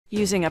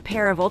Using a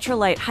pair of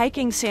ultralight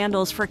hiking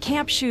sandals for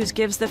camp shoes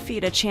gives the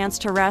feet a chance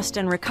to rest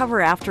and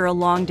recover after a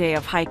long day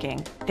of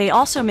hiking. They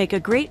also make a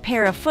great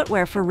pair of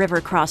footwear for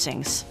river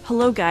crossings.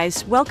 Hello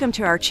guys, welcome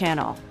to our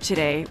channel.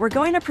 Today, we're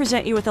going to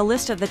present you with a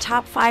list of the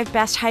top 5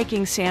 best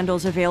hiking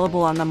sandals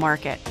available on the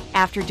market.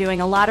 After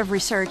doing a lot of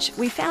research,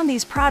 we found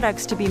these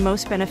products to be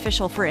most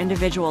beneficial for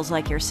individuals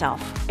like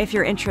yourself. If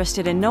you're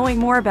interested in knowing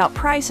more about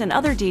price and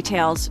other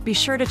details, be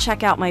sure to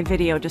check out my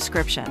video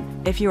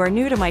description. If you are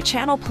new to my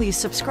channel, please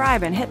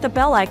subscribe and hit the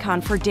bell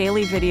icon for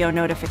daily video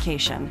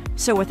notification.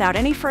 So without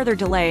any further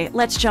delay,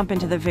 let's jump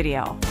into the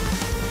video.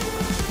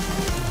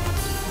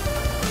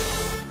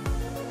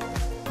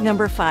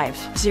 Number 5.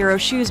 Xero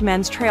Shoes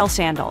Men's Trail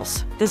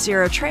Sandals. The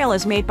Xero Trail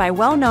is made by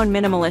well-known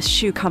minimalist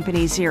shoe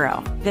company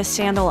Xero. This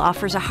sandal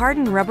offers a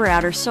hardened rubber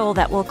outer sole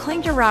that will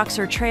cling to rocks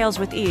or trails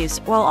with ease,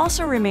 while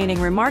also remaining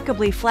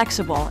remarkably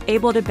flexible,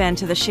 able to bend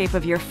to the shape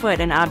of your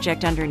foot and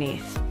object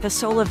underneath. The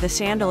sole of the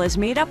sandal is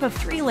made up of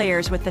 3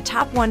 layers, with the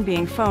top one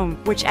being foam,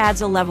 which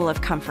adds a level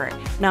of comfort.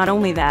 Not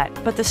only that,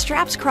 but the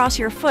straps cross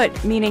your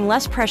foot, meaning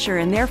less pressure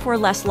and therefore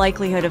less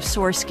likelihood of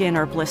sore skin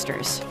or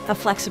blisters. The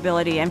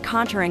flexibility and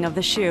contouring of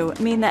the shoe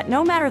mean that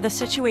no matter the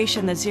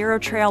situation, the Xero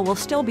Trail will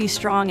still be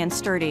strong and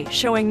sturdy,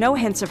 showing no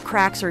hints of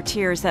cracks or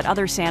tears that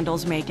other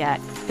sandals may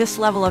get. This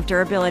level of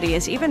durability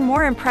is even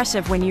more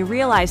impressive when you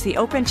realize the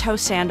open-toe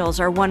sandals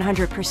are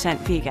 100%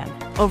 vegan.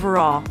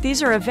 Overall,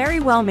 these are a very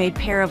well-made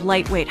pair of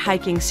lightweight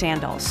hiking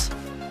sandals.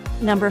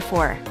 Number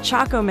 4.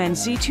 Chaco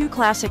Men's Z2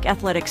 Classic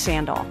Athletic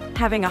Sandal.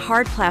 Having a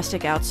hard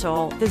plastic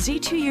outsole, the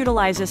Z2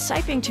 utilizes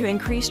siping to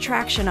increase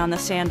traction on the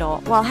sandal,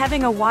 while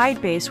having a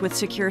wide base with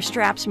secure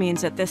straps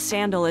means that this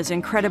sandal is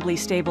incredibly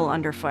stable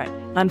underfoot.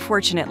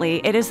 Unfortunately,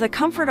 it is the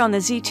comfort on the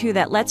Z2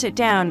 that lets it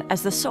down,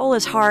 as the sole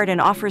is hard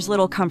and offers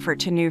little comfort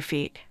to new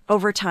feet.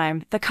 Over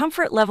time, the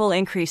comfort level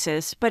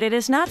increases, but it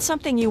is not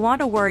something you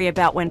want to worry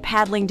about when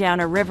paddling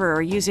down a river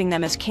or using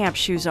them as camp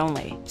shoes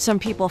only. Some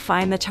people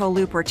find the toe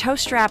loop or toe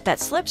strap that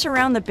slips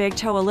around the big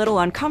toe a little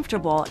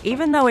uncomfortable,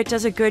 even though it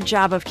does a good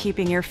job of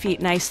keeping your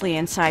feet nicely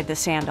inside the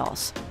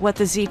sandals. What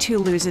the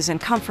Z2 loses in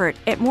comfort,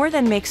 it more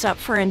than makes up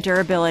for in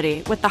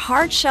durability, with the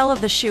hard shell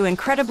of the shoe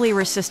incredibly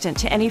resistant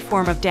to any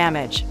form of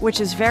damage,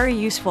 which is very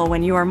useful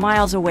when you are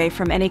miles away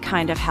from any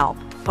kind of help.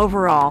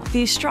 Overall,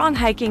 these strong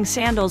hiking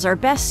sandals are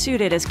best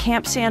suited as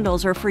camp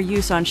sandals or for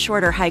use on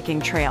shorter hiking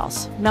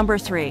trails. Number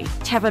 3.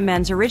 Teva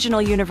Men's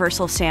Original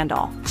Universal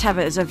Sandal.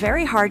 Teva is a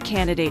very hard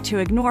candidate to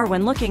ignore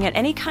when looking at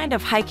any kind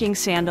of hiking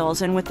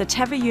sandals, and with the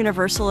Teva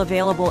Universal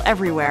available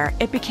everywhere,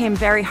 it became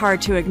very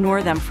hard to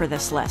ignore them for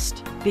this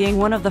list. Being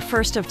one of the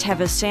first of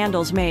Teva's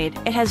sandals made,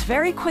 it has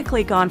very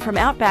quickly gone from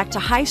outback to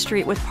high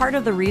street, with part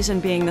of the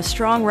reason being the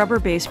strong rubber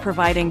base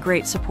providing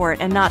great support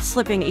and not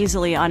slipping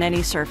easily on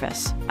any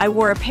surface. I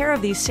wore a pair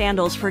of these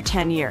sandals for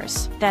 10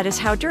 years. That is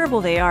how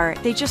durable they are,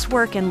 they just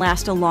work and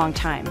last a long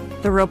time.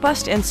 The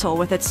robust insole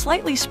with its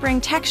slightly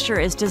spring texture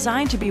is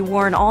designed to be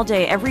worn all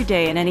day every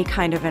day in any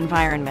kind of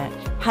environment.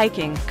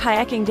 Hiking,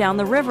 kayaking down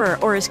the river,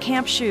 or as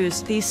camp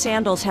shoes, these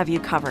sandals have you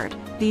covered.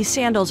 These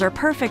sandals are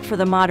perfect for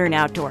the modern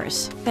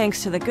outdoors.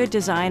 Thanks to the good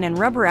design and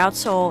rubber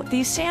outsole,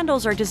 these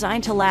sandals are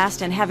designed to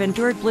last and have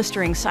endured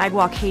blistering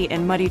sidewalk heat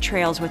and muddy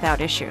trails without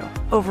issue.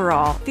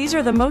 Overall, these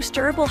are the most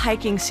durable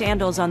hiking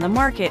sandals on the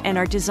market and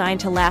are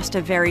designed to last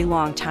a very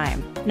long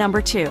time.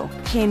 Number 2.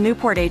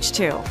 Newport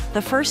H2.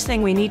 The first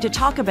thing we need to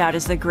talk about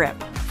is the grip.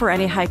 For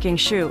any hiking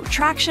shoe,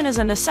 traction is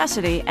a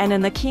necessity, and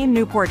in the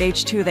Newport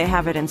H2 they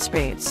have it in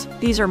spades.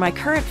 These are my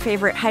current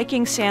favorite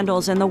hiking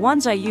sandals and the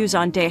ones I use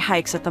on day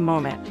hikes at the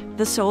moment.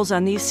 The soles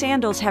on these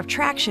sandals have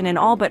traction in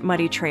all but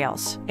muddy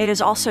trails. It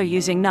is also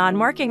using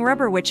non-marking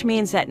rubber, which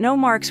means that no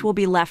marks will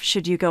be left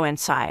should you go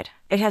inside.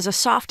 It has a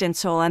soft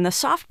insole, and the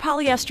soft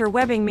polyester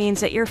webbing means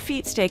that your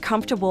feet stay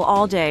comfortable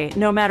all day,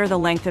 no matter the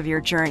length of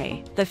your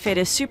journey. The fit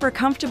is super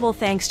comfortable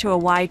thanks to a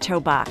wide toe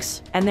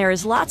box, and there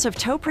is lots of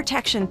toe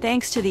protection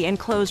thanks to the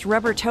enclosed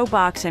rubber toe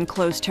box and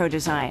closed toe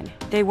design.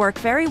 They work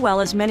very well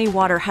as many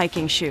water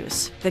hiking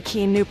shoes. The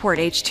Newport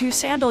H2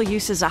 sandal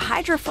uses a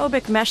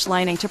hydrophobic mesh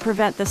lining to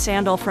prevent the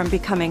sandal from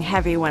becoming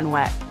heavy when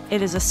wet.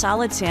 It is a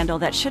solid sandal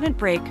that shouldn't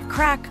break,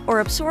 crack,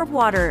 or absorb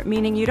water,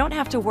 meaning you don't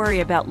have to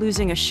worry about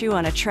losing a shoe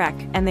on a trek,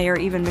 and they are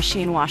even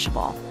machine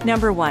washable.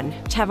 Number 1.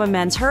 Teva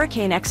Men's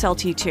Hurricane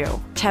XLT2.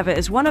 Teva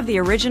is one of the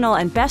original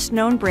and best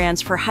known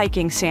brands for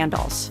hiking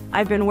sandals.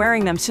 I've been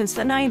wearing them since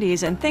the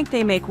 90s and think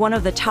they make one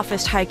of the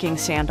toughest hiking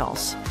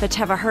sandals. The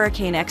Teva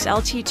Hurricane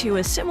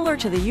XLT2 is similar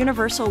to the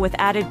Universal with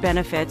added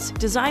benefits,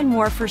 designed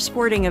more for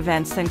sporting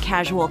events than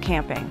casual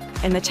camping.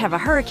 In the Teva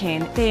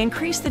Hurricane, they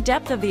increase the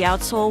depth of the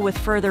outsole with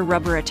further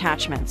rubber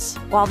attachments.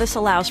 While this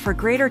allows for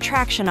greater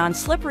traction on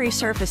slippery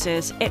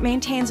surfaces, it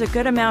maintains a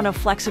good amount of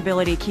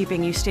flexibility,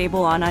 keeping you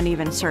stable on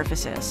uneven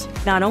surfaces.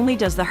 Not only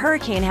does the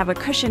Hurricane have a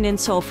cushioned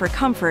insole for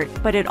comfort,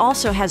 but it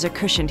also has a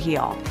cushioned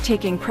heel.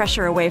 Taking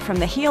pressure away from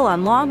the heel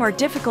on long or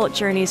difficult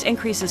journeys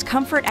increases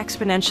comfort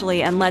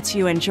exponentially and lets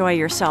you enjoy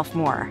yourself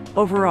more.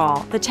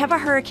 Overall, the Teva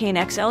Hurricane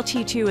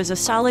XLT2 is a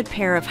solid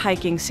pair of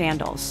hiking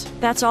sandals.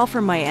 That's all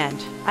from my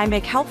end. I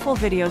make helpful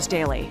videos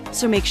daily,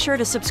 so make sure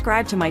to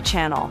subscribe to my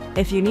channel.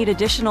 If you need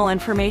additional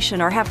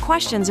information or have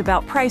questions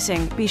about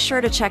pricing, be sure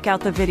to check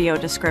out the video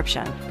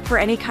description. For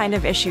any kind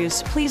of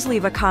issues, please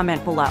leave a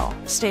comment below.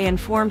 Stay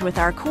informed with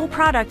our cool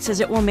products as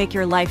it will make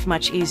your life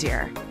much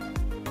easier.